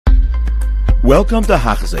Welcome to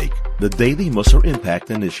Hachzik, the Daily Musar Impact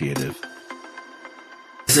Initiative.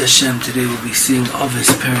 Hashem, today we'll be seeing Avos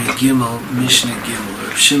Pirkei Gimel, Mishnah Gimel,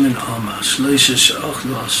 Reb Shimon Amar, Shloisha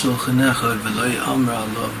she'achlu al shulchan echad v'lo amra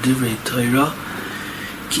alav divrei Torah,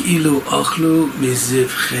 ki'ilu achlu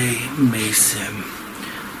mizivchei mesim.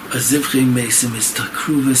 A zivchei mesim is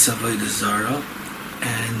takruvis avodah zara,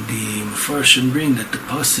 and the Mefarshim bring that the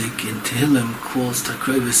pasuk in Tehillim calls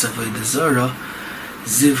takruvis avodah zara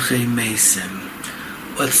zivchei mesim.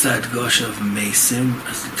 What's that gosha of mesim?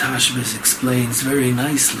 As the Tashbis explains very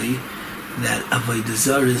nicely, that avodah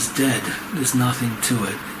zara is dead. There's nothing to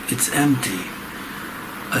it. It's empty.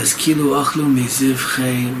 As kilu achlu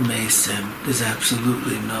mizivchei mesim. There's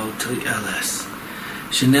absolutely no to'eles.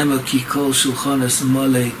 Shenema ki kol shulchanas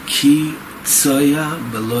mole ki tsoya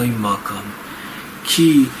beloi makam.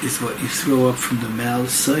 Ki is what you throw up from the mouth.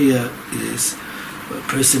 Tsoya is a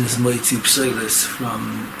person is moitzi psoilis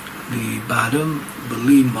from the bottom,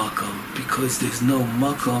 beli makam, because there's no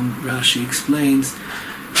makam. Rashi explains,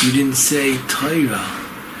 you didn't say Torah,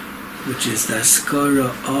 which is the askara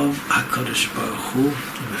of HaKadosh Baruch Hu,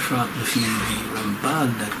 the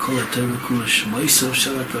Ramban, that kol Torah kula shmoiso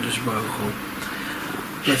shel HaKadosh Baruch Hu.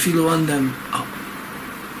 But afilu on them,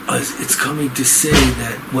 it's coming to say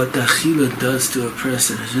that what the achila does to a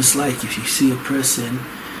person is just like if you see a person,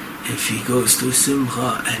 if he goes to a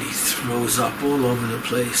simcha and he throws up all over the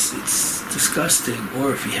place, it's disgusting.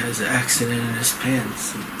 Or if he has an accident in his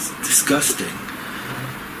pants, it's disgusting.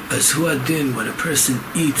 As huadin, when a person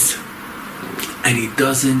eats and he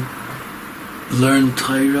doesn't learn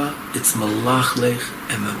Torah, it's malachlech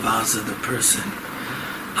and mevaza the person.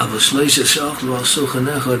 Avos shloisha she'achlu al shulchan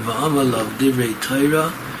echad v'amalav divrei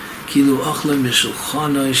Torah, kilu achla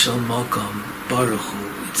mishulchanai shel makam baruch hu.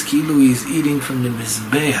 It's kilu he's eating from the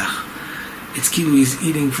Mizbeach. It's kilu he's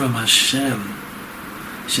eating from Hashem.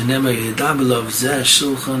 Shenema yedabelav zeh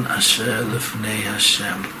shulchan asher lefnei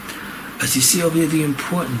Hashem. As you see over here, the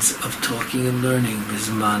importance of talking and learning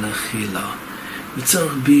bizman achila.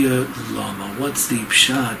 Mitzarch bia lama. What's the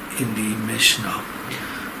pshat in the Mishnah?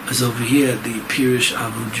 As over here, the Pirush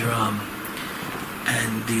Avudram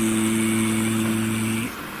and the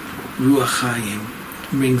Ruach Chaim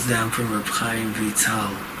brings down from Reb Chaim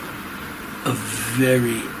Vital a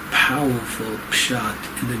very powerful pshat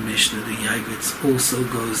in the Mishnah. The Yaakov also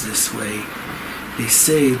goes this way. They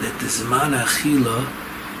say that the Zman Achila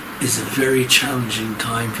is a very challenging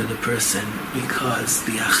time for the person, because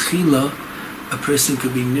the Achila, a person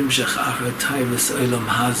could be nimshach achar taivas olam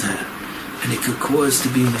hazeh, and it could cause to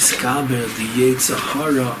be miskaber the Yetzer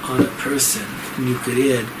Hara on a person. And you could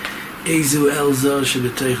add Ezu elzar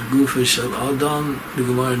shebetoich gufa shel adam. The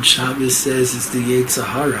Gemara in Shabbos says it's the Yetzer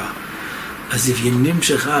Hara. As if you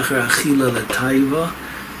nimshach achar achila lataiva,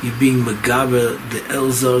 you're being megaber the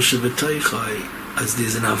elzar shebetoichai, as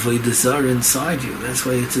there's an avodah zara inside you. That's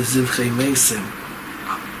why it's a zivchei mesim.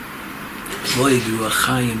 Why do Ruach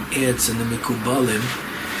Chaim adds in the Mikubalim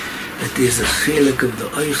that there's a chelik of the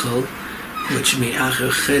oichel which me'acher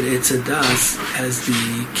ched etzadas as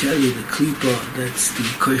the keli, the klipa, that's the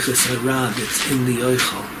koiches harad that's in the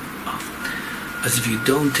oichel. As if you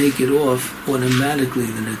don't take it off, automatically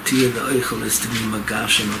the natiyah of the oichel is to be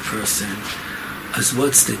magashim a person. As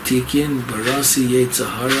what's the tikkun? Barasi Yetzer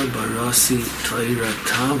Hara, barasi Torah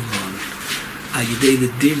tavon. Ayidei the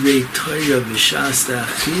divrei Torah v'shas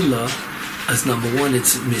achila. As number one,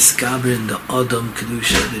 it's miskaber in the Adam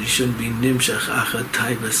Kedusha, that he shouldn't be nimshach achar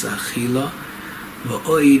taivas achila.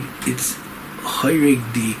 V'oid, it's hoirig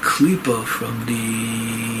the klipa from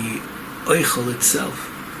the oichel itself.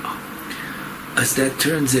 As that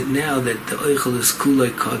turns it now that the oichel is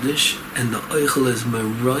kulei kaddish, and the oichel is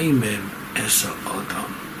meroimim esa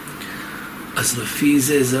Adam. As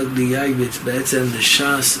lefize zog the Yaakov, be'etzem the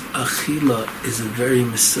shas achila is a very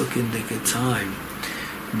mesukindik time.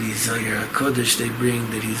 The Zayir HaKadosh, they bring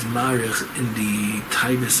that he's marich in the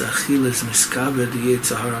taibas achilas miskaber the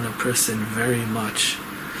Yetzer Hara on a person very much.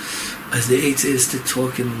 As the Eitz is to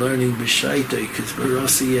talk and learning b'shaita, because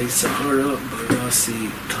barasi Yetzer Hara, barasi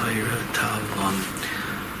Torah tavon.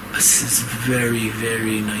 This is very,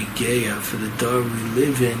 very naigeya for the dar we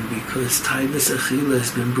live in, because taibas achila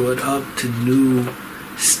has been brought up to new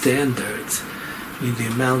standards. I mean, the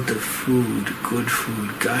amount of food, good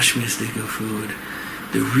food, gashmistic of food,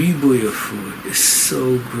 the ribuy of food is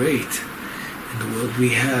so great in the world we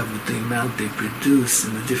have, with the amount they produce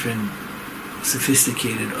and the different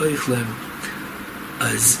sophisticated oichlim.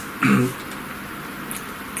 As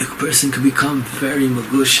a person could become very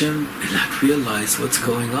magushim and not realize what's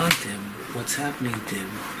going on to him, what's happening to him.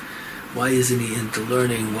 Why isn't he into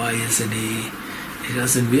learning? Why isn't he? He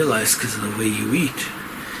doesn't realize because of the way you eat.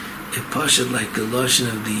 It pashat like the lashon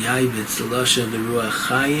of the Yavitz, the lashon of the Ruach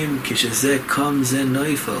Chaim, kishazeh comes in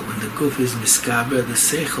neufel, when the guf is miskaber, the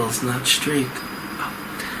seichel is not straight.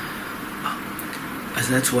 As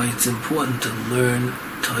that's why it's important to learn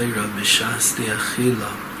Torah b'shas the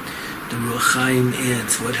achila. The Ruach Chaim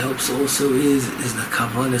adds, what helps also is the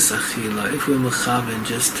kavanas achila. If we're mechaven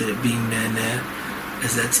just to be meneh,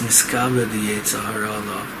 as that's miskaber the Yetzer Hara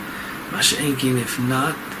law. Masha'enkin, if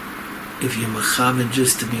not, if you're mechaven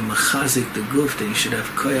just to be mechazik the guf, then you should have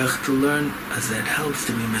koyach to learn, as that helps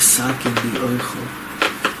to be mesaking the oichel.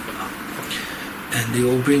 And they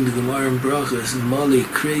all bring the Gemara and brachas, mali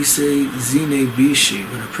kreise zine bishi,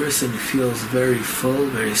 when a person feels very full,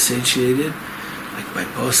 very satiated, like by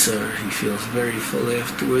basar, he feels very full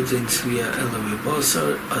afterwards, in svia ela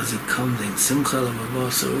basar, as it comes in simcha ela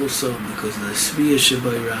basar also, because the svia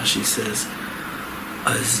shabai Rashi says,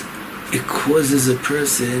 as it causes a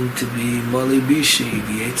person to be mali bishi,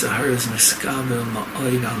 the Yetzer Hara is miskaber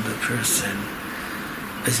ma'oid on the person.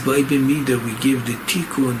 As by B'mida we give the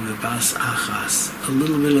tikkun v'bas achas, a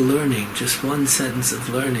little bit of learning, just one sentence of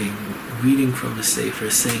learning, reading from the sefer,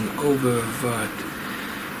 saying over a vart,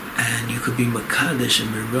 and you could be makadesh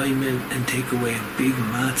and merayim and take away a big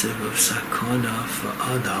matzav of sakana for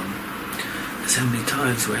Adam. As how many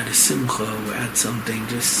times we're at a simcha, we're at something,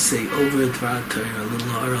 just say over a dvar Torah, a little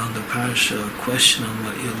hara on the parasha, a question on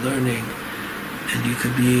what you're learning, and you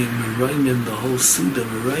could be merayim the whole suda,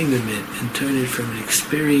 merayim it, and turn it from an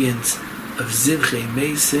experience of zivchei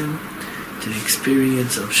mesim to the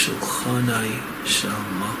experience of shulchanai shel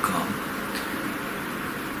makam.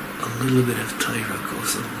 A little bit of Torah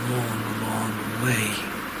goes a long, long way.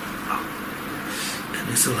 And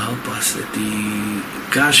this will help us that the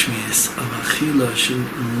gashmias of achila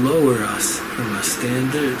shouldn't lower us from our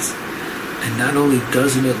standards. And not only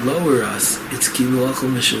doesn't it lower us, it's kilu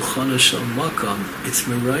achol meshulchana shel makam, it's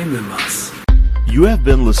merayim us. You have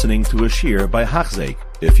been listening to a shiur by Hachzeik.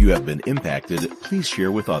 If you have been impacted, please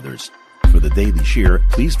share with others. For the daily shiur,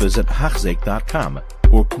 please visit Hachzeik.com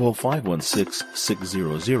or call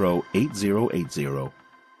 516-600-8080.